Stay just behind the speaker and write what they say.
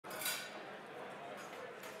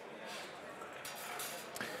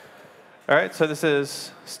All right, so this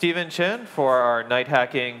is Stephen Chin for our Night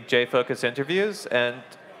Hacking JFocus interviews, and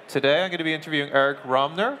today I'm going to be interviewing Eric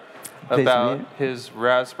Romner about his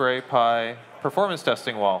Raspberry Pi performance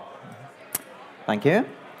testing wall. Thank you.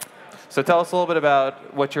 So tell us a little bit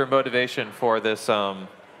about what your motivation for this,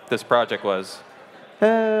 this project was.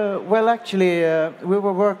 Well, actually, we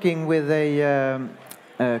were working with a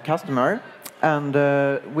customer, and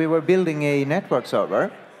we were building a network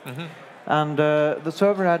server. Mm-hmm. And the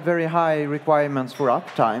server had very high requirements for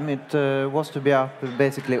uptime. It was to be up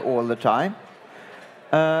basically all the time.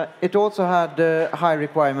 It also had high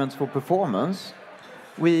requirements for performance.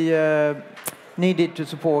 We needed to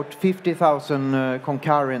support 50,000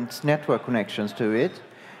 concurrent network connections to it.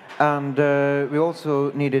 And we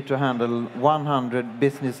also needed to handle 100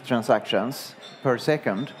 business transactions per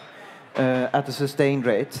second at a sustained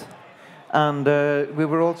rate. And we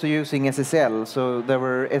were also using SSL, so there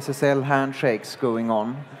were SSL handshakes going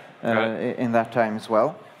on in that time as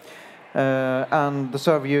well. And the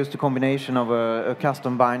server used a combination of a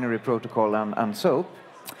custom binary protocol and SOAP.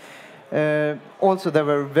 Also, there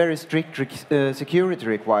were very strict security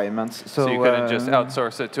requirements. So you couldn't just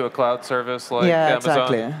outsource it to a cloud service like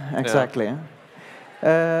Amazon? Exactly.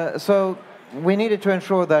 So we needed to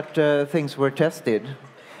ensure that things were tested.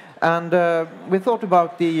 And we thought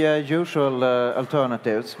about the usual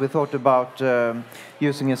alternatives. We thought about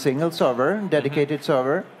using a single server, dedicated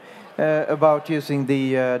server, about using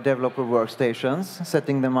the developer workstations,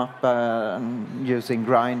 setting them up using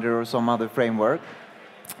Grindr or some other framework.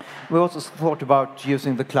 We also thought about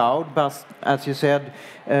using the cloud, but as you said,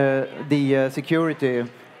 the security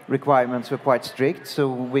requirements were quite strict, so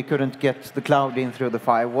we couldn't get the cloud in through the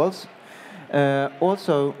firewalls.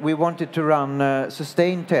 Also, we wanted to run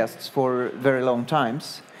sustained tests for very long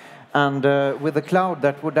times. And with the cloud,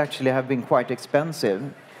 that would actually have been quite expensive.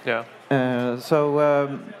 Yeah.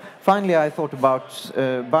 So finally, I thought about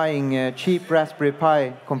buying cheap Raspberry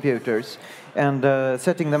Pi computers and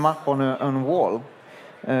setting them up on a wall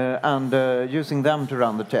and using them to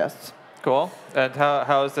run the tests. Cool. And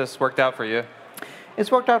how has this worked out for you?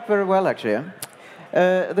 It's worked out very well, actually.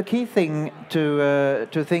 The key thing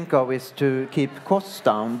to think of is to keep costs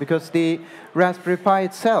down, because the Raspberry Pi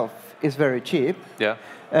itself is very cheap. Yeah.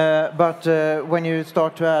 But when you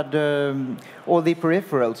start to add all the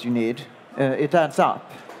peripherals you need, it adds up.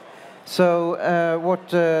 So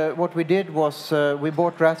what we did was we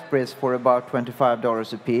bought Raspberries for about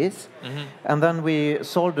 $25 a piece, and then we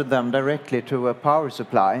soldered them directly to a power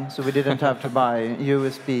supply, so we didn't have to buy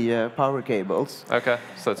USB power cables. Okay,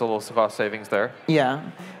 so it's a little cost savings there. Yeah,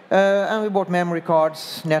 and we bought memory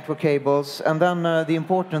cards, network cables, and then the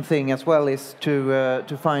important thing as well is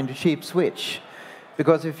to find a cheap switch,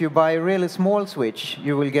 because if you buy a really small switch,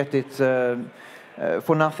 you will get it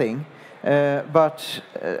for nothing. But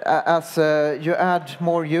as you add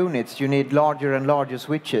more units, you need larger and larger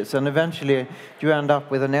switches, and eventually you end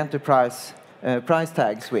up with an enterprise price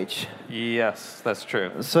tag switch. Yes, that's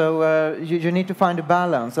true. So you need to find a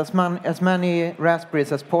balance, as many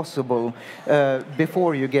Raspberries as possible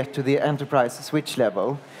before you get to the enterprise switch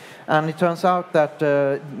level. And it turns out that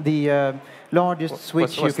the largest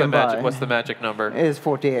switch you can buy... What's the magic number? Is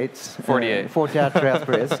 48. 48. 48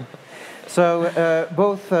 Raspberries. So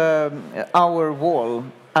both our wall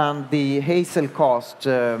and the Hazelcast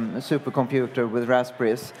supercomputer with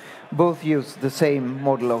Raspberries both use the same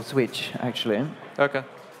model of switch, actually. Okay.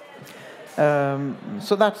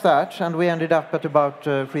 So that's that, and we ended up at about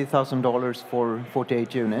 $3,000 for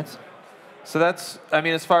 48 units. So that's, I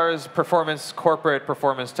mean, as far as corporate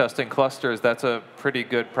performance testing clusters, that's a pretty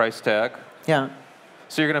good price tag. Yeah.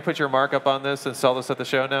 So you're going to put your markup on this and sell this at the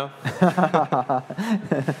show now?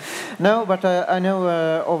 No, but I know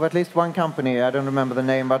of at least one company, I don't remember the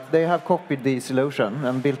name, but they have copied the solution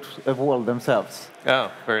and built a wall themselves.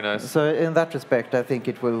 Oh, very nice. So in that respect, I think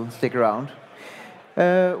it will stick around.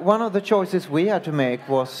 One of the choices we had to make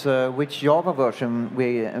was which Java version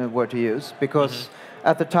we were to use, because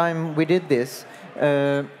at the time we did this,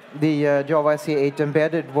 the Java SE 8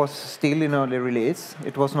 embedded was still in early release.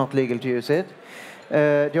 It was not legal to use it.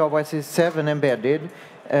 Java SE 7 embedded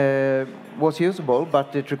was usable,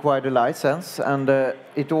 but it required a license, and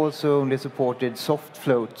it also only supported soft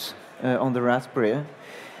floats on the Raspberry.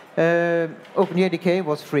 OpenJDK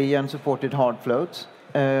was free and supported hard floats,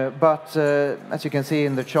 but as you can see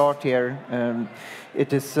in the chart here,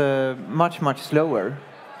 it is much slower.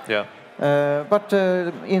 Yeah. But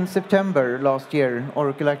in September last year,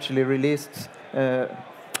 Oracle actually released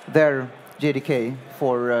their JDK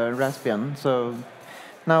for Raspbian, so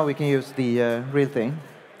now we can use the real thing.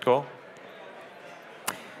 Cool.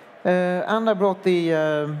 And I brought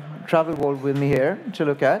the travel wall with me here to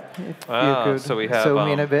look at. If you could so we have zoom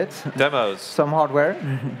in a bit. demos. Some hardware.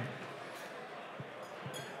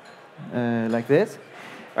 Like this.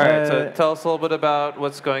 All right, so tell us a little bit about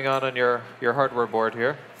what's going on your hardware board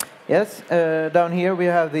here. Yes, down here we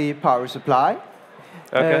have the power supply.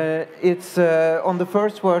 Okay. It's on the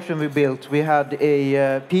first version we built, we had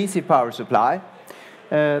a PC power supply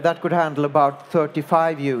that could handle about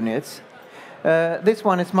 35 units. This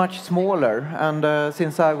one is much smaller, and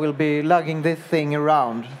since I will be lugging this thing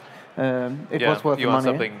around, it was worth the money. You want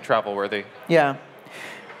something travel-worthy. Yeah.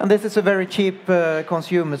 And this is a very cheap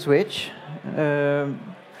consumer switch.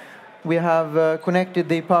 We have connected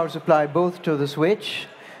the power supply both to the switch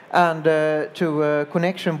and to a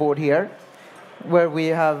connection board here, where we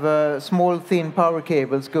have small thin power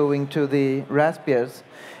cables going to the Raspberries,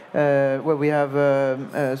 where we have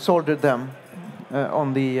soldered them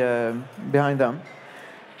on the behind them.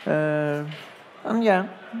 And yeah,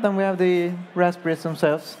 then we have the Raspberries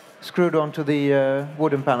themselves screwed onto the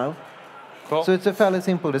wooden panel. Cool. So it's a fairly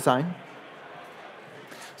simple design.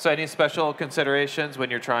 So any special considerations when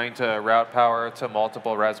you're trying to route power to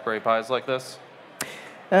multiple Raspberry Pis like this?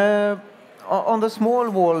 On the small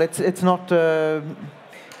wall, it's not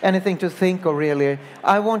anything to think of, really.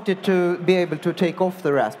 I wanted to be able to take off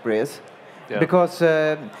the Raspberries, because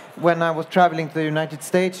when I was traveling to the United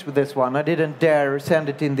States with this one, I didn't dare send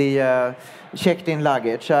it in the checked-in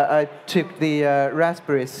luggage. I took the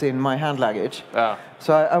Raspberries in my hand luggage.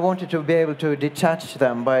 So I wanted to be able to detach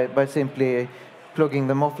them by simply plugging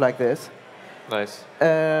them off like this. Nice.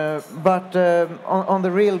 But on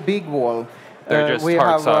the real big wall, they're just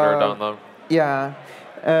hard soldered on them. Yeah.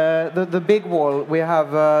 The big wall, we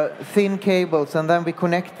have thin cables, and then we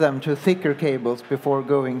connect them to thicker cables before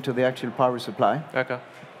going to the actual power supply. Okay.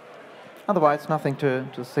 Otherwise, nothing to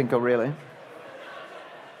think of, really.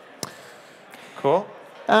 Cool.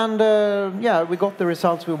 And yeah, we got the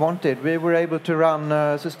results we wanted. We were able to run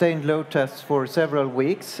sustained load tests for several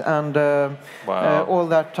weeks, and all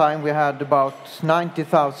that time we had about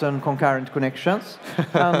 90,000 concurrent connections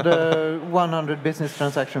and 100 business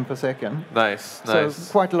transactions per second. Nice, so nice.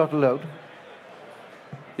 So quite a lot of load.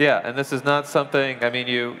 Yeah, and this is not something, I mean,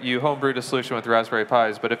 you homebrewed a solution with Raspberry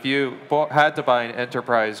Pis, but if you had to buy an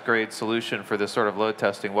enterprise-grade solution for this sort of load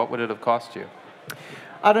testing, what would it have cost you?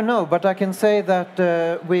 I don't know, but I can say that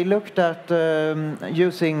we looked at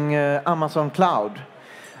using Amazon Cloud,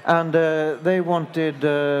 and they wanted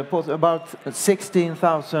about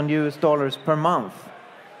 $16,000 per month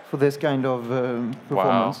for this kind of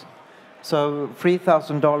performance. Wow. So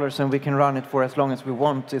 $3,000, and we can run it for as long as we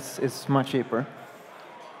want, is much cheaper.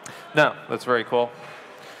 No, that's very cool.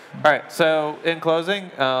 All right, so in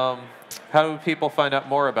closing, how do people find out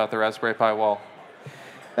more about the Raspberry Pi wall?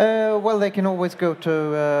 Well, they can always go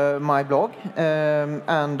to my blog,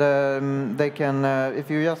 and they can, if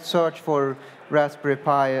you just search for Raspberry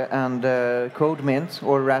Pi and CodeMint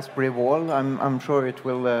or Raspberry Wall, I'm sure it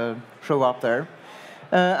will show up there.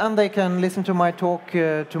 And they can listen to my talk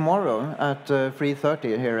tomorrow at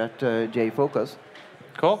 3:30 here at JFocus.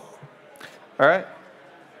 Cool. All right.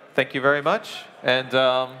 Thank you very much, and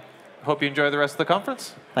hope you enjoy the rest of the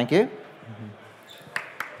conference. Thank you.